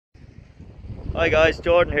Hi guys,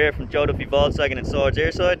 Jordan here from Duffy Volkswagen Swords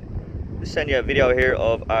airside. Just sending you a video here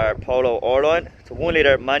of our Polo RLINE. It's a 1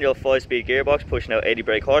 litre manual 5-speed gearbox pushing out 80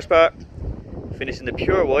 brake horsepower. Finished in the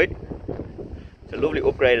pure white. It's a lovely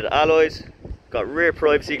upgraded alloys. Got rear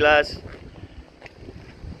privacy glass.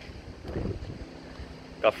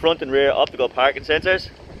 Got front and rear optical parking sensors.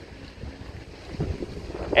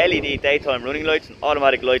 LED daytime running lights and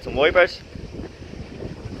automatic lights and wipers.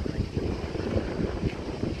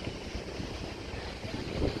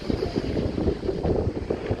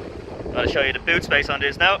 I'm going to show you the boot space on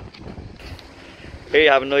this now. Here you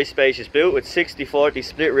have a nice spacious boot with 60/40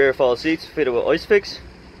 split rear fold seats fitted with ISOFIX.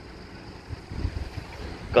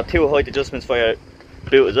 Got 2 height adjustments for your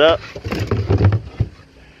boot as well.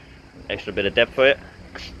 Extra bit of depth for you.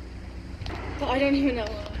 But I don't even know.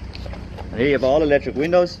 And here you have all electric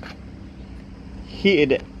windows,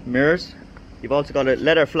 heated mirrors. You've also got a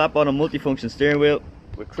leather flat bottom multifunction steering wheel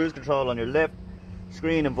with cruise control on your left,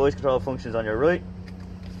 screen and voice control functions on your right.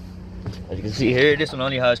 As you can see here, this one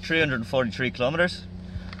only has 343 kilometers.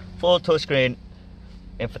 Full touchscreen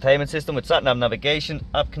infotainment system with sat nav navigation,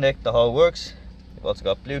 app connect, the whole works. You've also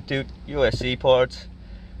got Bluetooth, USB ports,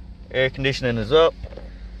 air conditioning as well.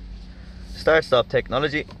 Start stop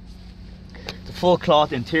technology. The full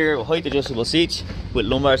cloth interior with height adjustable seats with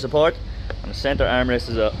lumbar support and a center armrest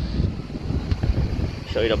as well.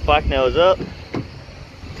 Show you the back now as well.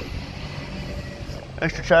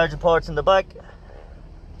 Extra charging ports in the back.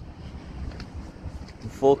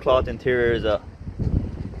 Full cloth interior as well.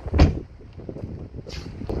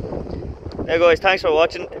 Now guys, thanks for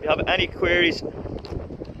watching. If you have any queries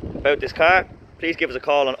about this car, please give us a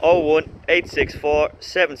call on 01 864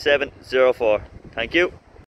 7704. Thank you.